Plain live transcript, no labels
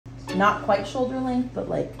not quite shoulder length, but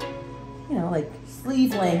like, you know, like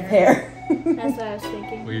sleeve length hair. That's what I was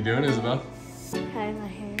thinking. What are you doing, Isabel? Tie my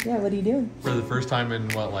hair. Yeah, what are you doing? For the first time in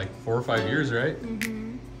what, like 4 or 5 years, right?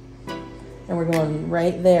 Mm-hmm. And we're going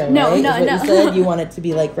right there, No, right? no, Is what no. you said? You want it to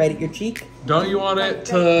be like right at your cheek? Don't you want it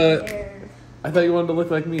to... I thought you wanted to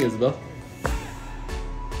look like me, Isabel.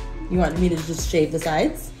 You want me to just shave the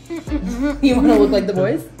sides? You want to look like the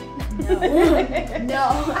boys?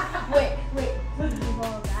 No. Wait.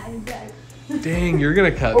 Dang, you're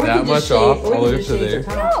gonna cut Or we that could much just shave, off or all we the could way up to just shave there. the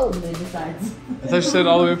top and then the sides. I thought you said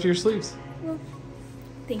all the way up to your sleeves.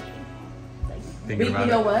 Thinking. Thinking about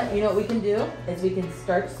You know it. what? You know what we can do is we can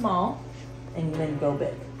start small and then go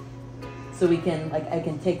big. So we can, like, I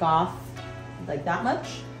can take off like that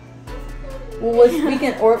much. Well, we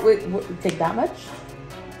can, or we take that much,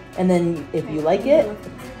 and then if you like it.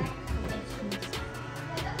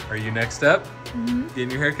 Are you next up?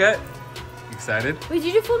 Getting your hair cut? Excited? Wait,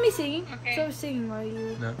 did you film me singing? Okay. So I was singing while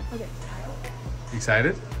you... No. Okay.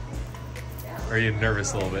 Excited? Or are you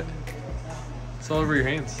nervous a little bit? It's all over your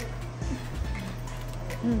hands.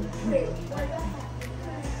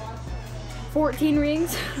 14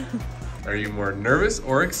 rings. Are you more nervous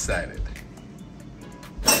or excited?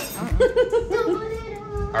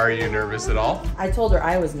 Are you nervous at all? I told her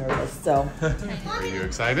I was nervous, so. Are you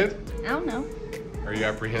excited? I don't know. Are you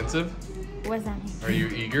apprehensive? What does that mean? Are you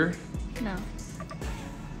eager? No.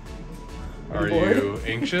 Are bored? you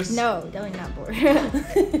anxious? No, definitely not bored.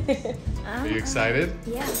 Are you excited?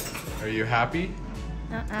 Yeah. Are you happy?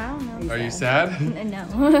 I don't know. Are you sad?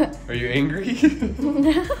 No. Are you angry? You're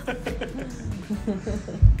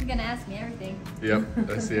gonna ask me everything. Yep,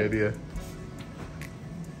 that's the idea.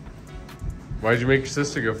 Why'd you make your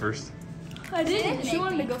sister go first? I didn't. She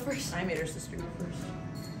wanted to go first. I made her sister go first.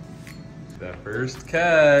 The first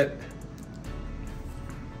cut.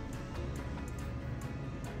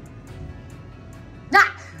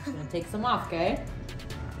 Just gonna take some off, okay?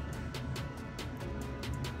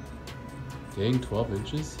 Dang, 12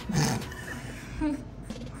 inches?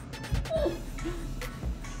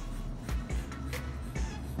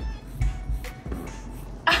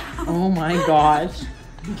 Oh my gosh. Are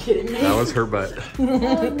you kidding me? That was her butt. That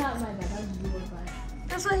was not my bad. That was your butt.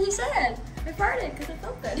 That's what he said. I farted because it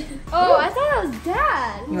felt good. Oh, I thought it was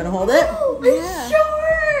Dad. You wanna hold it? Oh, it's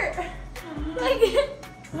short. Like,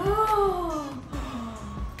 oh.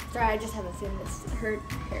 Sorry, I just haven't seen her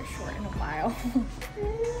hair short in a while.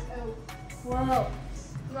 Whoa.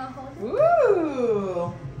 You want to hold it?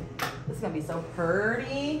 Ooh. This is gonna be so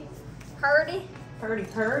purty. Purdy.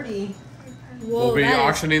 Purty. Whoa, We'll be that is-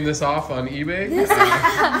 auctioning this off on eBay. If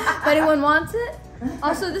anyone wants it.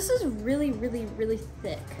 Also, this is really, really, really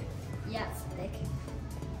thick. Yeah, it's thick.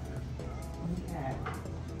 Okay.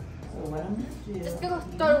 So what I'm gonna do? Just go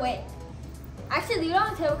throw it away. Actually, leave it on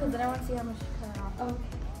the table because then I want to see how much you cut off.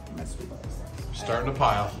 I'm gonna sweep all this up. Starting a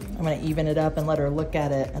pile. I'm gonna even it up and let her look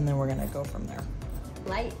at it, and then we're gonna go from there.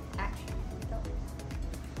 Light action.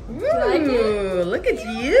 Ooh, look at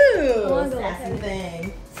you, wanna go look at sassy it.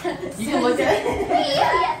 thing. You can look at it.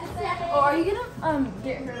 Yeah. Oh, are you gonna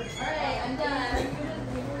get her? Alright, I'm done.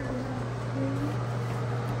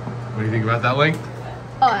 What do you think about that length?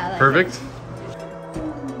 Oh, I like Perfect?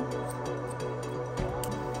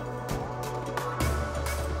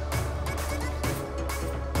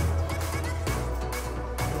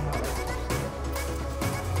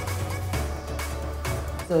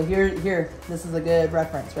 So here, this is a good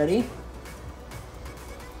reference. Ready?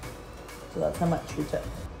 So that's how much we took.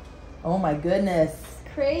 Oh my goodness.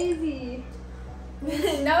 Crazy.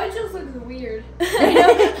 Now it just looks weird.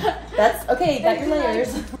 That's okay. You got your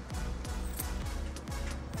layers.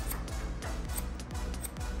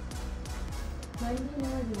 When do you know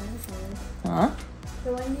where the other side is? Huh?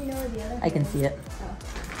 So when do you know where the other I can side see it. Oh.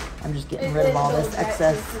 I'm just getting rid of all this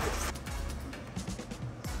excess.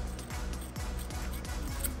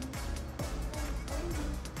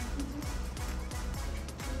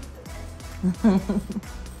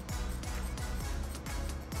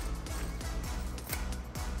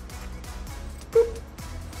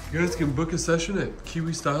 You guys can book a session at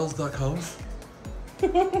kiwistyles.com.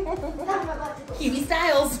 Kiwi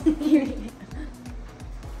Styles.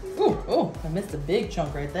 Oh, I missed a big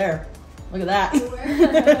chunk right there. Look at that.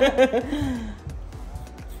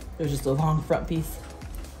 There's just a long front piece.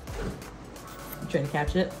 You trying to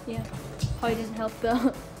catch it? Yeah. Probably didn't help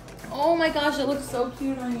though. Oh my gosh, it looks so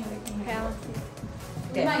cute on you. Okay, I want to see.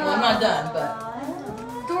 Okay, well, I'm not done, but.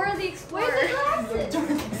 Dora the Explorer. Where's the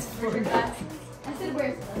glasses? Where's the glasses? I said,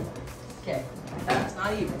 where's the Okay, that's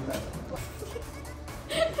not even, but.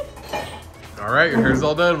 All right, your hair's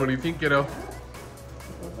all done. What do you think, kiddo?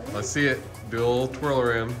 Let's see it. Do a little twirl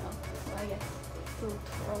around. Little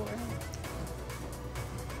twirler.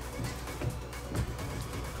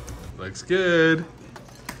 Looks good.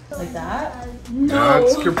 Like that? Now No.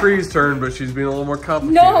 it's Capri's turn, but she's being a little more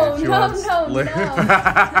complicated. No, She no, wants no, li-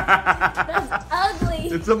 That's ugly.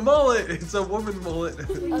 It's a mullet. It's a woman mullet. Oh,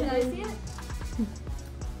 can I see it?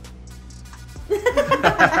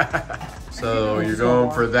 So you're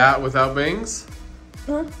going for that without bangs?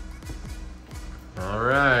 Huh? All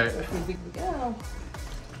right. Here we go.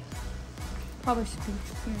 Probably should be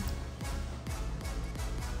here.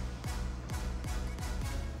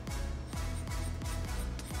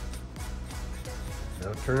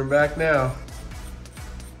 No turning back now.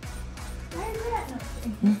 Here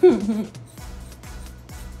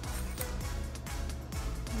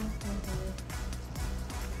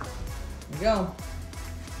we go.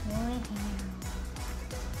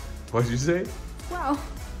 What'd you say? Wow.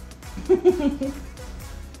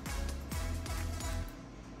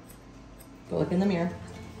 Go look in the mirror.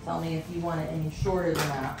 Tell me if you want it any shorter than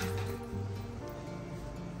that.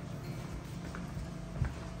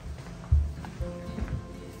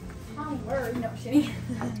 My word, no shitty.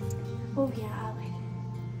 Oh yeah, I like it.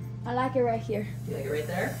 I like it right here. You like it right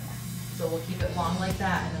there? So we'll keep it long like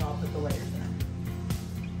that, and then I'll put the layers in.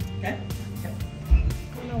 Okay? Okay. I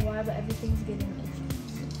don't know why, but everything's getting itchy.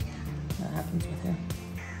 That happens with her.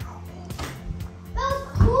 That's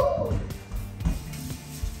cool.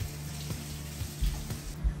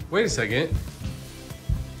 Wait a second.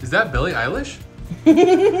 Is that Billie Eilish?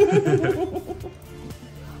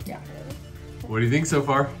 Yeah. What do you think so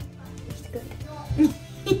far? It's good.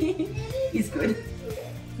 He's good.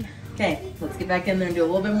 Okay, let's get back in there and do a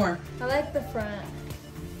little bit more. I like the front.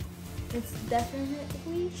 It's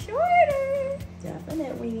definitely shorter.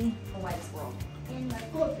 Definitely. A white squirrel. And my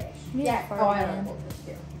goldfish. Yeah. Oh, I like goldfish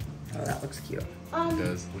too. Oh, that looks cute. It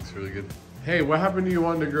does. Looks really good. Hey, what happened to you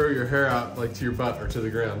wanting to grow your hair out like to your butt or to the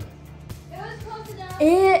ground? It was close enough.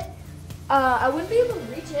 I wouldn't be able to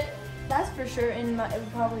reach it. That's for sure. And it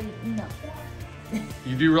would probably no.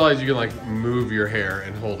 You do realize you can like move your hair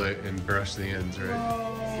and hold it and brush the ends, right?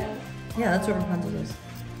 Yeah, that's what Rapunzel does.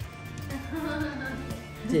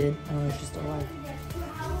 Did. Oh, she's still alive.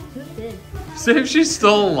 Who did? Say if she's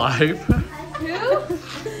still alive. Who?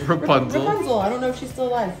 Rapunzel. Rapunzel. I don't know if she's still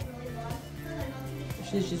alive.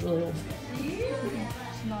 She's really old.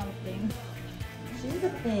 It's not a thing. She's a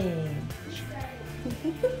thing.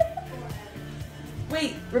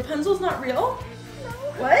 Wait, Rapunzel's not real?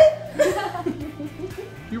 What?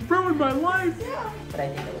 You ruined my life. But I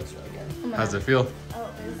think it looks really good. How's it feel? Oh,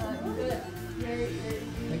 it's good. Very, very.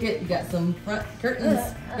 Look at, you got some front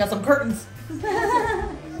curtains. You got some curtains.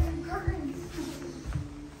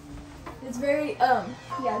 It's very, yeah,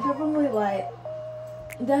 definitely light.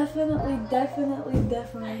 Definitely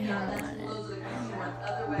not.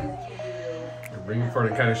 Bring you forward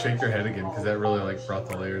and kind of shake your head again because that really like brought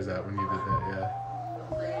the layers out when you did that, yeah.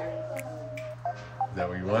 Is that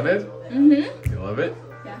what you wanted? Mm-hmm. You love it?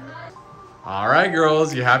 Yeah. All right,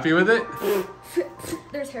 girls, you happy with it?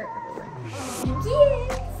 There's hair everywhere.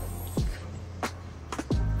 Yes.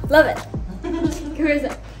 Love it. Where is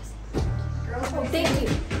it? Thank you.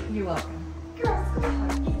 You're welcome. Girls, go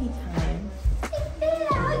hard. Anytime.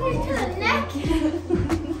 Yeah, look, you're to the neck. I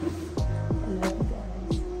love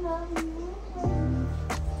you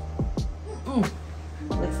guys.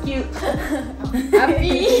 Looks cute.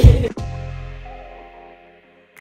 Happy.